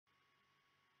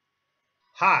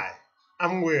Hi,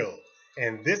 I'm Will,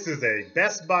 and this is a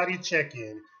Best Body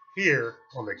Check-in here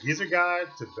on the Geezer Guide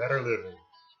to Better Living.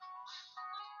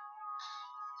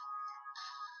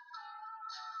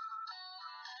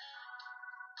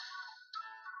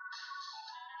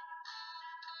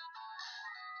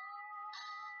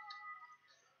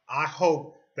 I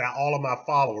hope that all of my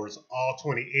followers, all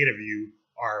 28 of you,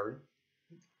 are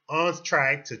on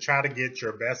track to try to get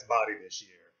your best body this year.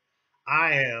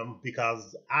 I am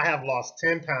because I have lost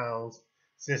 10 pounds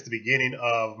since the beginning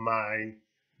of my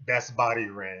best body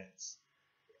rants.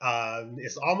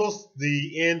 It's almost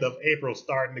the end of April,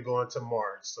 starting to go into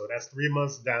March. So that's 3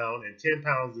 months down, and 10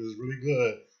 pounds is really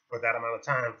good for that amount of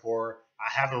time. For I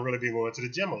haven't really been going to the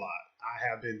gym a lot. I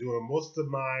have been doing most of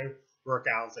my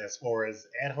workouts as far as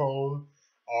at home,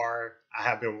 or I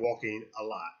have been walking a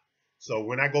lot. So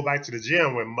when I go back to the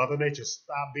gym, when Mother Nature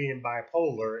stopped being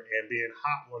bipolar and being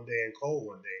hot one day and cold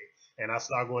one day, and I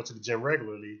start going to the gym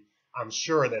regularly, I'm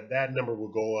sure that that number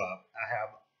will go up. I have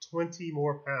 20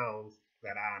 more pounds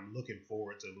that I'm looking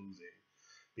forward to losing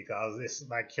because it's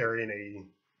like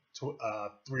carrying a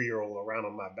 3-year old around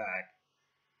on my back.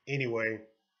 Anyway,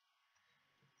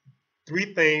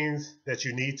 three things that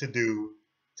you need to do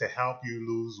to help you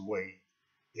lose weight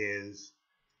is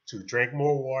to drink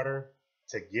more water,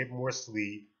 to get more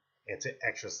sleep, and to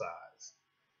exercise.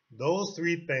 Those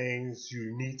three things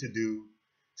you need to do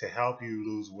to help you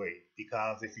lose weight,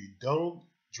 because if you don't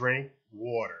drink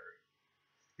water,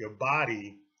 your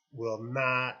body will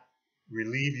not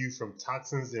relieve you from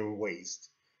toxins and waste,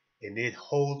 and it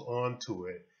holds on to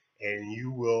it, and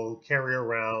you will carry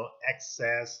around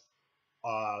excess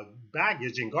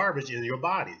baggage and garbage in your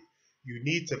body. You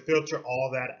need to filter all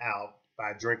that out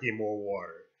by drinking more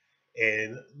water.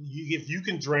 And if you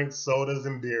can drink sodas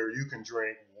and beer, you can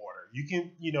drink water. You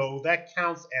can, that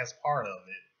counts as part of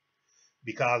it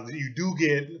because you do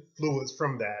get fluids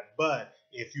from that. But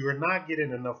if you're not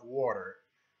getting enough water,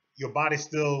 your body's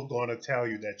still going to tell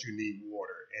you that you need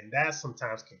water. And that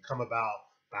sometimes can come about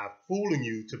by fooling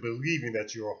you to believing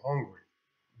that you're hungry,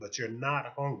 but you're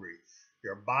not hungry.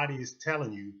 Your body is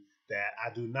telling you that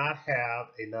I do not have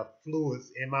enough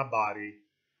fluids in my body,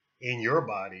 in your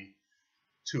body,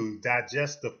 to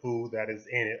digest the food that is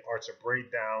in it or to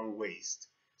break down waste.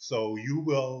 So you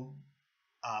will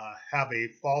have a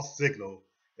false signal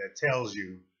that tells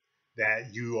you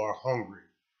that you are hungry.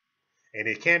 And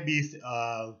it can't be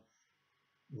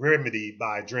remedied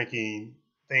by drinking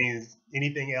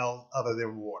anything else other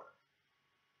than water.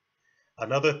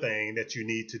 Another thing that you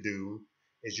need to do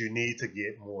is you need to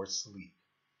get more sleep.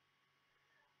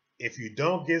 If you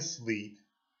don't get sleep,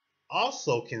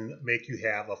 also can make you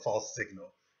have a false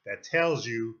signal that tells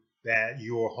you that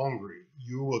you're hungry.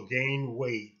 You will gain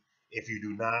weight if you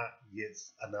do not get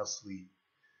enough sleep.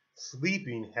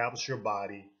 Sleeping helps your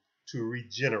body to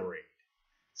regenerate,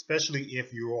 especially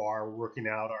if you are working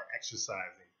out or exercising.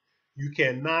 You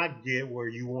cannot get where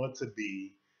you want to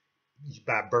be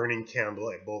by burning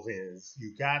candle at both ends.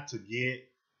 You got to get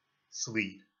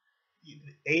sleep.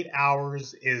 8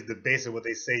 hours is the base of what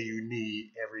they say you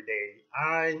need every day.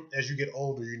 As you get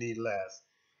older, you need less.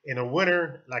 In the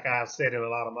winter, like I've said in a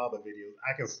lot of my other videos,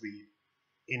 I can sleep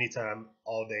anytime,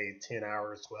 all day, 10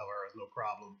 hours, 12 hours, no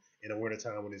problem, in the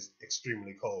wintertime when it's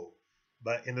extremely cold.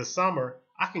 But in the summer,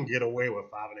 I can get away with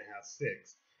 5.5,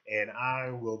 6, and I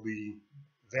will be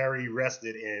very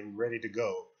rested and ready to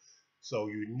go. So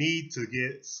you need to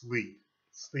get sleep.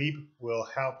 Sleep will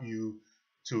help you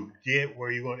to get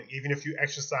where you're going. Even if you're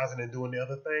exercising and doing the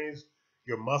other things,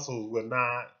 your muscles will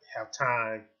not have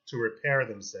time to repair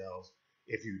themselves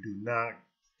if you do not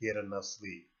get enough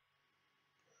sleep.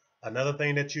 Another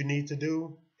thing that you need to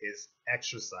do is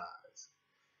exercise.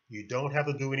 You don't have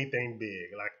to do anything big.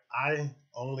 Like I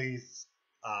only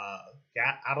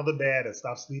got out of the bed and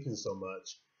stopped sleeping so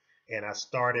much, and I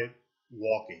started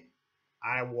walking.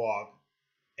 I walk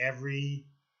every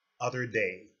other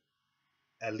day,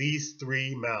 at least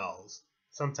 3 miles,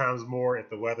 sometimes more if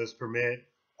the weather's permit,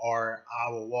 or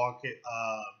I will walk it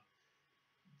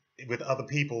with other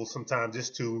people sometimes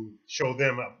just to show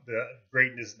them the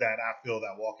greatness that I feel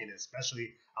that walking,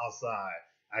 especially outside.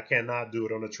 I cannot do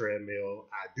it on a treadmill.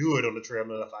 I do it on the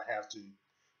treadmill if I have to,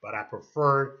 but I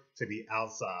prefer to be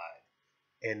outside.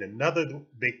 And another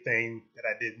big thing that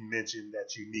I didn't mention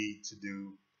that you need to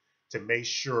do to make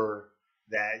sure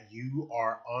that you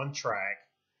are on track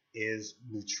is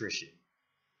nutrition.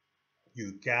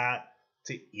 You got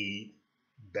to eat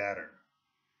better.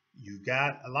 You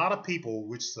got a lot of people,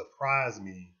 which surprise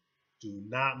me, do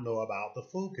not know about the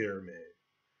food pyramid.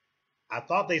 I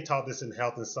thought they taught this in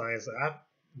health and science. I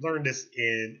learned this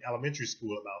in elementary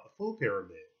school about the food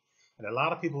pyramid. And a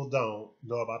lot of people don't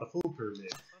know about the food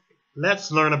pyramid.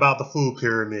 Let's learn about the food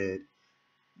pyramid.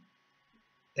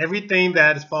 Everything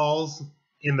that falls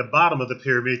in the bottom of the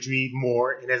pyramid, you eat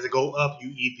more, and as it go up, you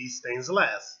eat these things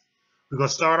less. We're going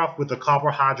to start off with the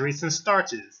carbohydrates and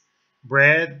starches.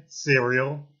 Bread,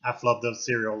 cereal, I flubbed up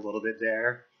cereal a little bit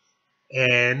there,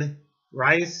 and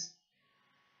rice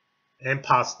and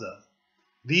pasta.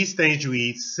 These things you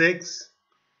eat 6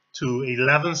 to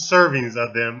 11 servings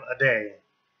of them a day.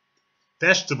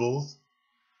 Vegetables,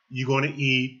 you're going to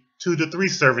eat 2 to 3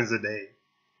 servings a day.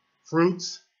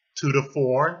 Fruits, 2 to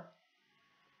 4.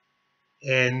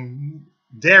 And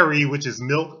dairy, which is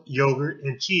milk, yogurt,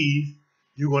 and cheese,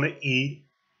 you're going to eat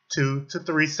 2 to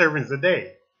 3 servings a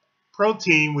day.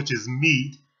 Protein, which is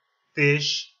meat,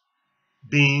 fish,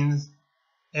 beans,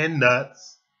 and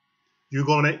nuts, you're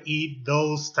going to eat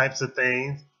those types of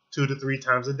things 2 to 3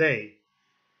 times a day.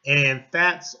 And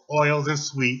fats, oils, and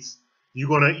sweets, you're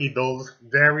going to eat those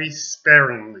very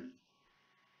sparingly.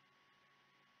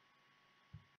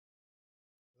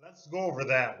 Let's go over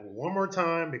that one more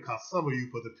time because some of you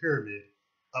put the pyramid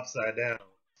upside down.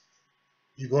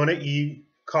 You're going to eat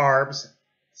carbs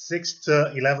 6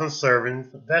 to 11 servings,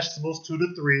 vegetables 2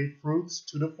 to 3, fruits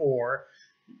 2 to 4,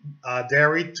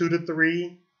 dairy 2 to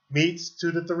 3, meats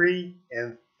 2 to 3,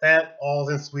 and fat, oils,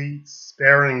 and sweets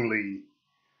sparingly.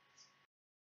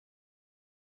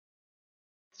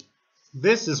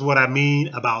 This is what I mean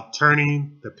about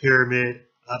turning the pyramid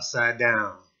upside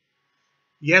down.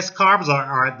 Yes, carbs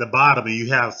are at the bottom and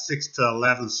you have 6 to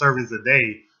 11 servings a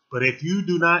day, but if you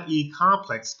do not eat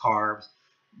complex carbs,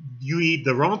 you eat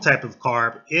the wrong type of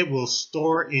carb, it will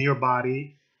store in your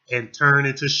body and turn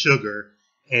into sugar,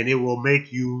 and it will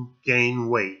make you gain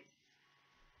weight.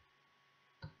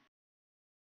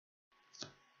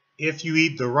 If you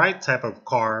eat the right type of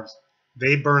carbs,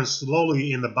 they burn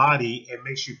slowly in the body and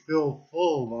makes you feel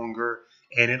full longer,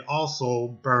 and it also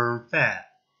burns fat.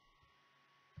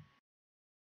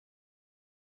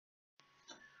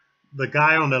 The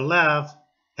guy on the left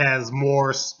has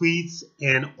more sweets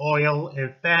and oil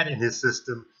and fat in his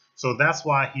system, so that's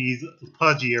why he's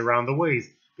pudgy around the waist,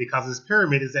 because his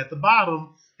pyramid is at the bottom,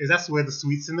 is that's where the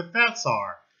sweets and the fats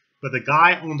are. But the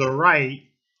guy on the right,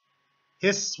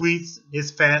 his sweets,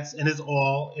 his fats, and his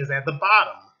oil is at the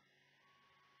bottom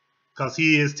because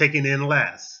he is taking in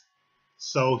less.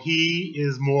 So he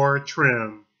is more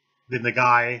trim than the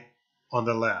guy on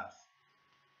the left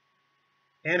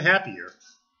and happier.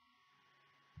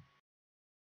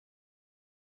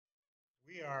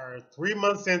 We are 3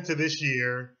 months into this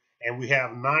year and we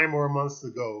have 9 more months to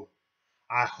go.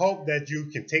 I hope that you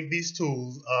can take these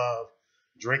tools of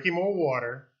drinking more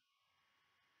water,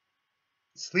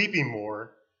 sleeping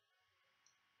more,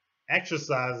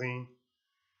 exercising,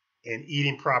 and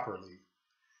eating properly.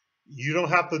 You don't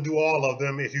have to do all of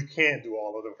them if you can't do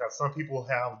all of them because some people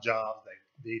have jobs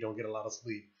that they don't get a lot of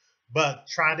sleep. But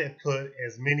try to put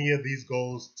as many of these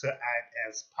goals to act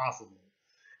as possible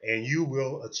and you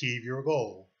will achieve your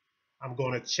goal. I'm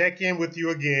going to check in with you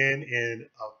again in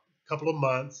a couple of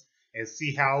months and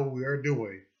see how we are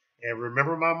doing. And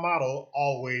remember, my motto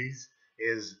always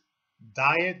is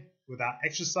diet without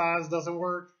exercise doesn't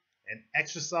work, and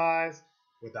exercise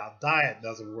without diet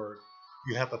doesn't work.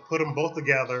 You have to put them both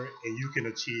together and you can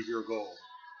achieve your goal.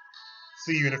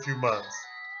 See you in a few months,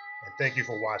 and thank you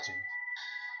for watching.